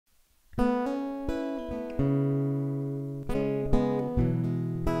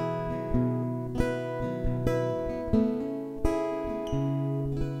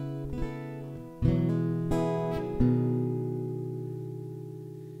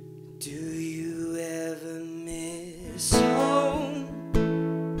Do you ever miss home?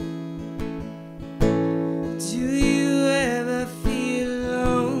 Do you ever feel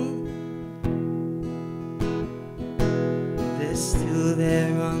alone? They're still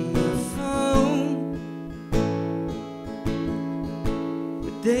there on the phone,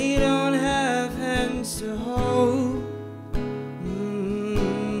 but they don't have hands to hold.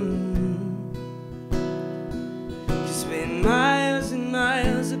 Cause we're miles and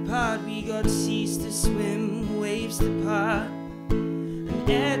miles apart, we got seas to swim, waves to part, and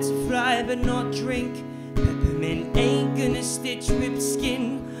air to fly but not drink. Peppermint ain't gonna stitch ripped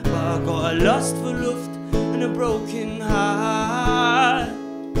skin, but I got a lust for luft and a broken heart.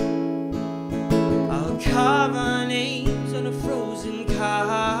 I'll carve our names on a frozen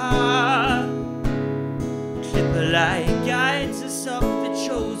car. Clipper light guides us up the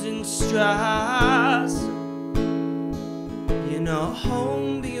chosen straws. You're not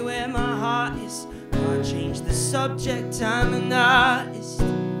home, be where my heart is. Can't change the subject, I'm an artist.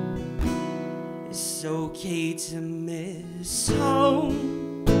 It's okay to miss home.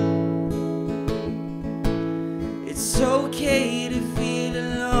 It's okay to feel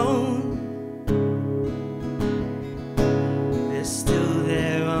alone. They're still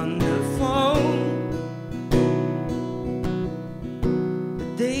there on the phone,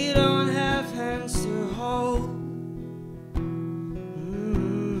 but they don't have hands to hold.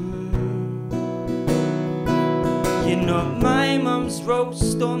 You're not my mum's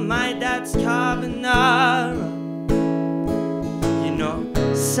roast or my dad's carbonara. You're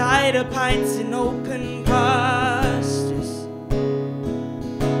not cider pints in open pastures.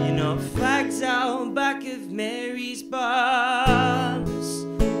 You're not fags out back of Mary's barbers.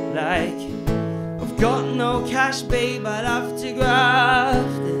 Like, I've got no cash, babe, I'll have to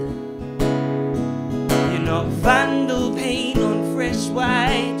graft it. You're not vandal paint on fresh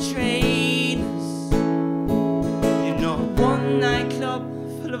white trainers. You're not one nightclub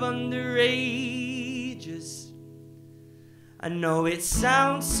full of underagers. I know it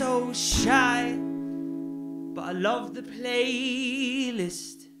sounds so shy, but I love the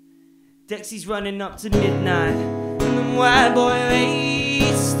playlist. Dexy's running up to midnight, and I'm white boy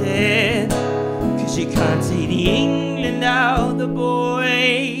wasted. Cause you can't take the England out the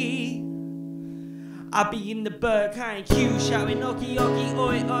boy. I'll be in the Berkheim queue shouting okie okie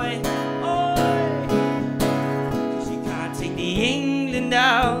oi oi oi. Cause you can't take the England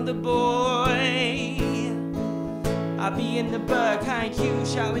out the boy. I'll be in the Berkheim queue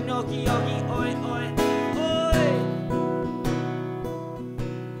shouting okie okie oi oi oi.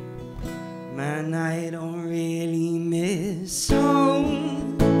 Man, I don't really miss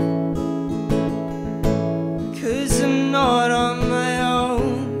home, cause I'm not on my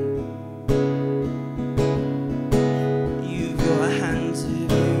own. You've got hands of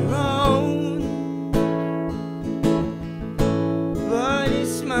your own, but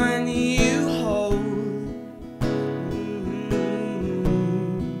it's mine you hold.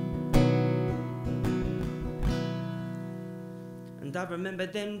 And I remember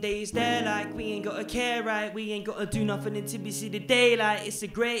them days there, like we ain't gotta care, right? We ain't gotta do nothing until we see the daylight. It's a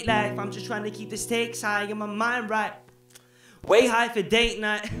great life, I'm just trying to keep the stakes high and my mind right. Way high for date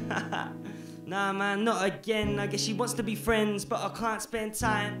night. Nah man, not again. I guess she wants to be friends, but I can't spend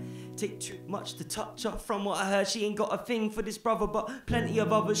time. Take too much to touch up from what I heard. She ain't got a thing for this brother, but plenty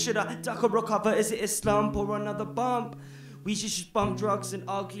of others. Should I duck or recover? Is it a slump or another bump? We should just bump drugs and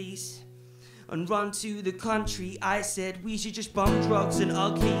uglies and run to the country. I said we should just bump drugs and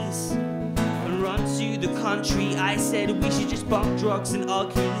uglies and run to the country. I said we should just bump drugs and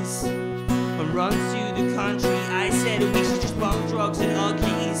uglies and run to the country. I said we should just bump drugs and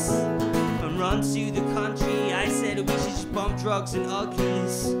uglies and run to the country. I said we should just bump drugs and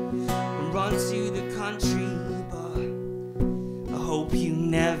uglies and run to the country. But I hope you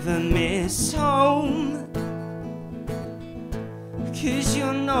never miss home, cause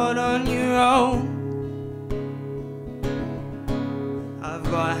you're not on your own. I've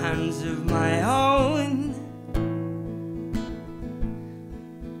got hands of my own,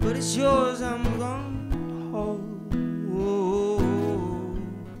 but it's yours I'm gonna